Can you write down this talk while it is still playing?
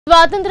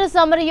స్వాతంత్ర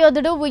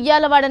సమరయోధుడు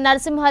ఉయ్యాలవాడ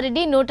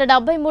నరసింహారెడ్డి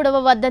 173వ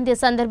వర్ధంతి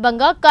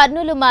సందర్భంగా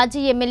కర్నూలు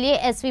మాజీ MLA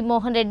SV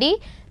Mohan Reddy,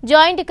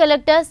 joint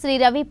collector Shri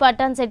Ravi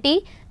పట్టాన్శెట్టి,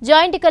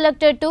 joint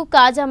collector 2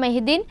 కాజా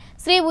మెహదీన్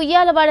శ్రీ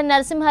ఉయ్యాలవాడ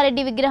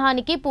నరసింహారెడ్డి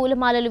విగ్రహానికి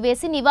పూలమాలలు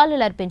వేసి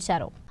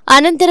నివాళులర్పించారు.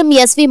 అనంతరం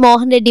ఎస్వి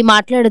మోహన్ రెడ్డి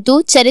మాట్లాడుతూ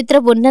చరిత్ర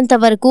ఉన్నంత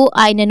వరకు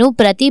ఆయనను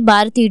ప్రతి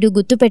భారతీయుడు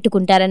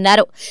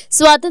గుర్తుపెట్టుకుంటారన్నారు.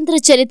 స్వాతంత్ర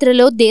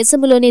చరిత్రలో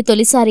దేశంలోనే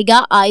తొలిసారిగా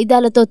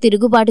ఆయుధాలతో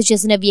తిరుగుబాటు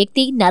చేసిన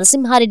వ్యక్తి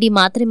నరసింహారెడ్డి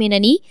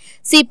మాత్రమేనని,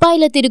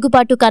 సిపాయిల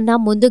తిరుగుబాటు కన్నా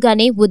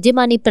ముందుగానే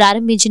ఉద్యమాన్ని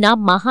ప్రారంభించిన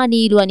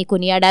మహానీయులు అని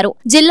కొనియాడారు.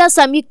 జిల్లా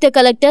సంయుక్త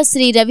కలెక్టర్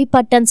శ్రీ రవి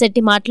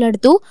పట్టాన్శెట్టి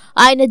మాట్లాడుతూ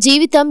ఆయన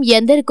జీవితం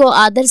ఎందరికో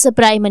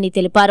ఆదర్శప్రాయమని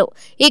తెలిపారు.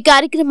 ఈ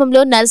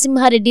కార్యక్రమంలో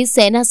నరసింహారెడ్డి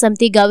సేనా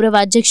సమితి గౌరవ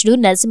అధ్యక్షుడు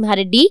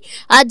నరసింహారెడ్డి,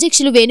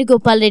 అధ్యక్షులు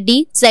వేణుగోపాల్ రెడ్డి,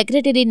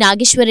 సెక్రటరీ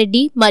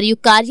నాగేశ్వరరెడ్డి మరియు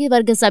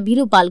కార్యవర్గ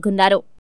సభ్యులు పాల్గొన్నారు.